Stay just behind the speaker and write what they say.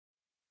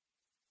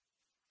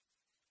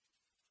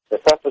The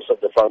purpose of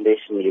the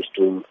foundation is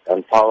to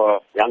empower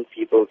young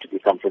people to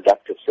become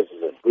productive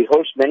citizens. We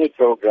host many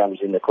programs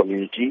in the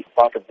community,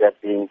 part of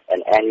that being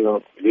an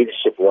annual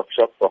leadership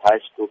workshop for high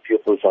school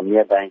pupils from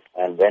Merebank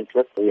and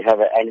Wentworth. We have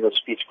an annual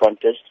speech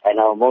contest, and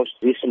our most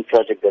recent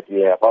project that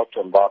we are about to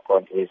embark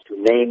on is to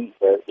name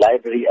the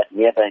library at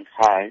Merebank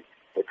High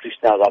the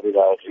Krishna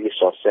Rabilal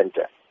Resource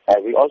Center.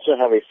 We also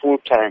have a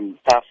full-time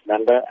staff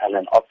member and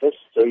an office.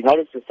 So in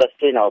order to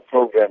sustain our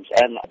programs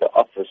and the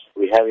office,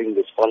 we're having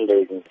this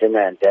fundraising dinner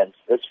and dance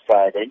this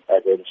Friday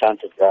at the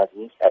Enchanted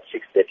Gardens at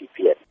 6:30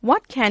 p.m.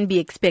 What can be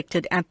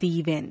expected at the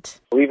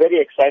event? We're very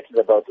excited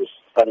about this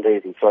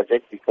fundraising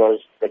project because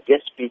the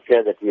guest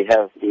speaker that we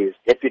have is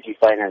Deputy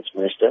Finance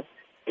Minister,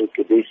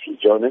 Nkubisi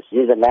Jonas. He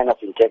is a man of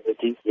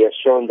integrity. He has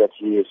shown that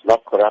he is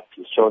not corrupt.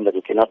 He's shown that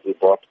he cannot be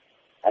bought.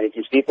 And it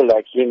is people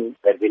like him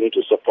that we need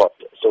to support.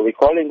 So we're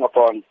calling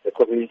upon the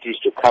communities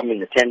to come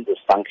and attend this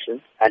function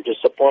and to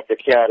support the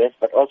KRF,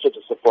 but also to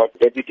support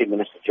Deputy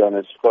Minister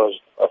Jonas because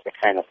of the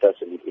kind of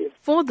person he is.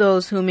 For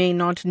those who may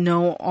not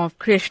know of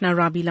Krishna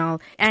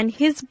Rabilal and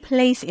his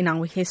place in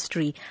our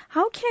history,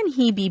 how can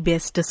he be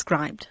best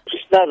described?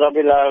 Krishna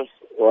Rabilal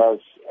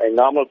was a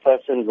normal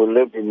person who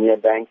lived in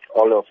Merebank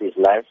all of his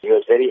life. He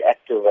was very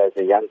active as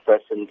a young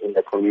person in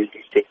the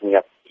community, taking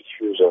up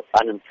issues of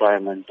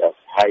unemployment, of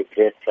high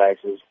bread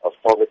prices, of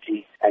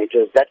poverty. And it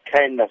was that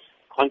kind of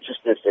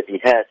consciousness that he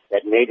had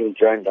that made him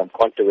join the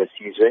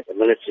Controversies, the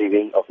military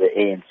wing of the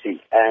ANC.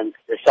 And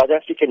the South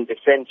African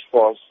Defence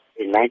Force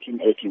in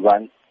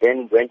 1981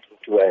 then went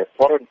into a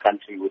foreign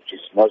country, which is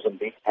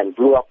Mozambique, and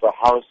blew up a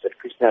house that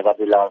Krishna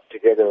Rabilal,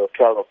 together with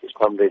 12 of his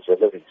comrades, were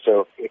living.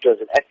 So it was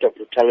an act of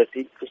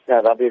brutality.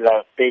 Krishna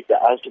Rabilal paid the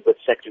ultimate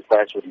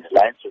sacrifice with his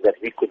life so that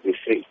we could be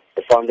free.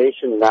 The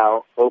foundation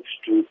now hopes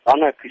to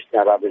honor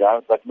Krishna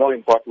Rabilal, but more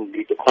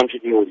importantly, to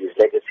continue with his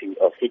legacy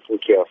of taking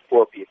care of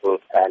poor people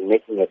and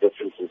making a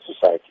difference in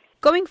society.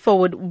 Going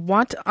forward,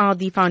 what are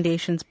the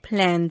foundation's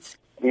plans?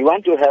 We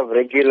want to have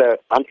regular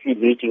monthly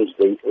meetings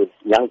with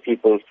young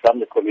people from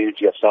the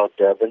community of South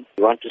Durban.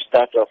 We want to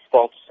start off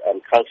sports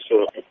and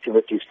cultural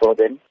activities for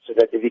them so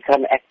that they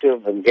become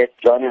active and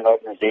join an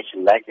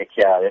organization like the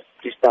KRF.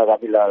 Krishna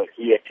Rabilal,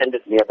 he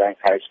attended Merebank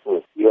High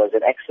School. He was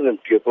an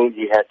excellent pupil.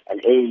 He had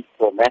an A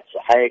for maths,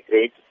 a higher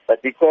grade.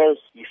 But because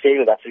he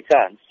failed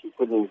Afrikaans, he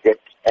couldn't get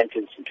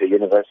entrance into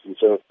university.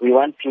 So we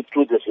want to,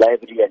 through this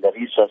library and the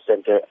resource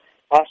center,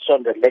 pass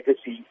on the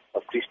legacy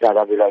of Krishna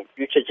Rabilal.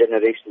 Future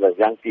generations of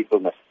young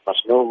people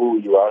must know who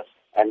he was.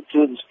 And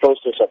through this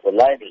process of the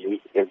library,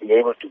 they'll be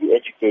able to be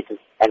educated.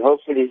 And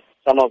hopefully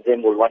some of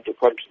them will want to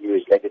continue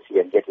his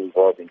legacy and get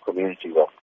involved in community work.